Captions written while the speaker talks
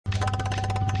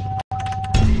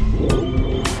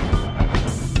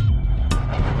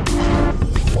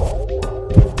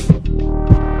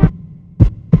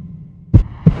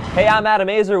Hey, I'm Adam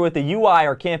Azer with the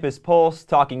UWIRE Campus Pulse,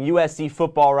 talking USC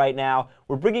football right now.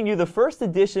 We're bringing you the first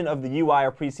edition of the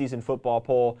UWIRE preseason football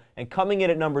poll, and coming in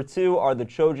at number 2 are the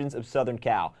Trojans of Southern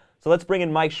Cal. So let's bring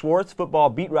in Mike Schwartz, football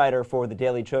beat writer for the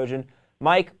Daily Trojan.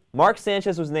 Mike, Mark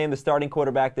Sanchez was named the starting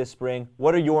quarterback this spring.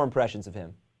 What are your impressions of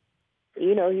him?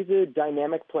 You know, he's a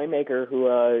dynamic playmaker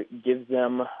who gives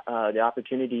them the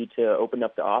opportunity to open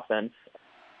up the offense.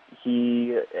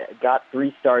 He got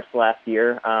 3 starts last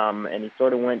year, and he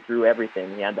sort of went through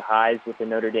everything. He had the highs with the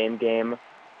Notre Dame game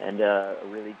and a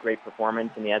really great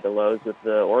performance, and he had the lows with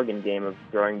the Oregon game of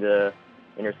throwing the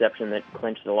interception that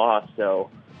clinched the loss. So,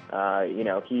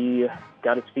 he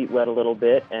got his feet wet a little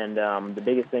bit, and the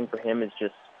biggest thing for him is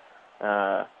just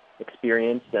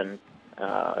experience and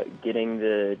getting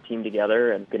the team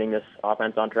together and getting this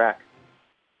offense on track.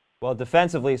 Well,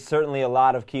 defensively, certainly a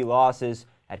lot of key losses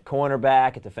at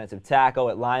cornerback, at defensive tackle,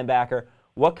 at linebacker.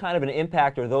 What kind of an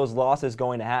impact are those losses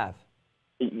going to have?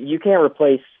 You can't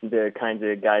replace the kinds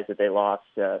of guys that they lost.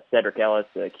 Cedric Ellis,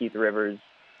 Keith Rivers,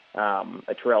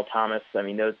 Terrell Thomas. I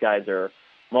mean, those guys are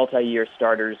multi-year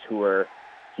starters who are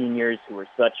seniors, who are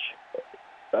such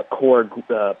a core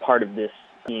part of this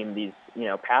team, these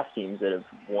past teams that have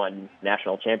won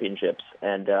national championships.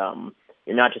 And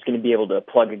you're not just going to be able to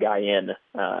plug a guy in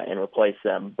and replace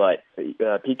them. But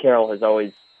Pete Carroll has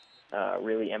always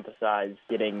really emphasized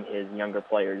getting his younger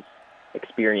players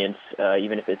experience,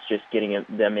 even if it's just getting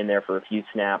them in there for a few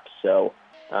snaps. So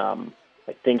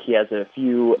I think he has a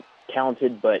few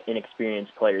talented but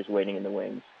inexperienced players waiting in the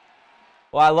wings.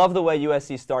 Well, I love the way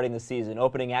USC is starting the season,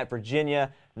 opening at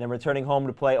Virginia and then returning home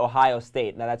to play Ohio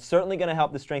State. Now, that's certainly going to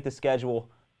help the strength of schedule,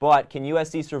 but can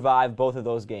USC survive both of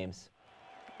those games?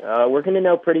 We're going to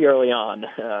know pretty early on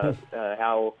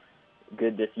how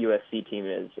good this USC team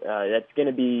is. It's going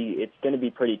to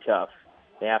be pretty tough.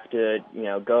 They have to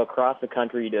go across the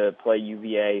country to play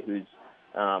UVA, who's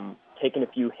taken a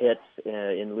few hits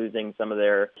in losing some of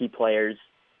their key players,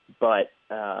 but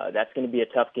that's going to be a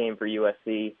tough game for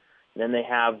USC. And then they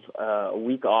have a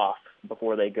week off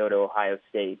before they go to Ohio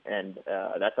State, and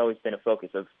that's always been a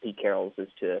focus of Pete Carroll's, is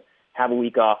to have a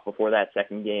week off before that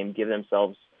second game, give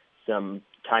themselves some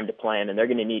time to plan, and they're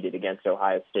going to need it against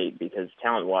Ohio State because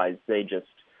talent-wise, they just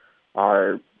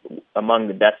are among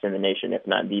the best in the nation, if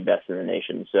not the best in the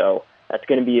nation. So that's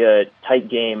going to be a tight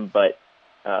game, but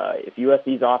if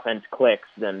USC's offense clicks,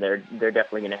 then they're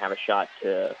definitely going to have a shot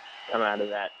to come out of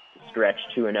that stretch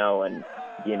 2-0 and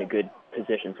be in a good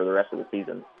position for the rest of the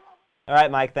season. All right,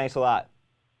 Mike, thanks a lot.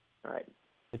 All right.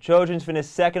 The Trojans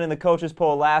finished second in the coaches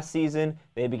poll last season.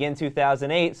 They begin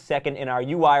 2008 second in our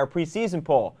UWIRE preseason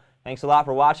poll. Thanks a lot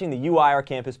for watching the UWIRE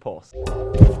Campus Pulse.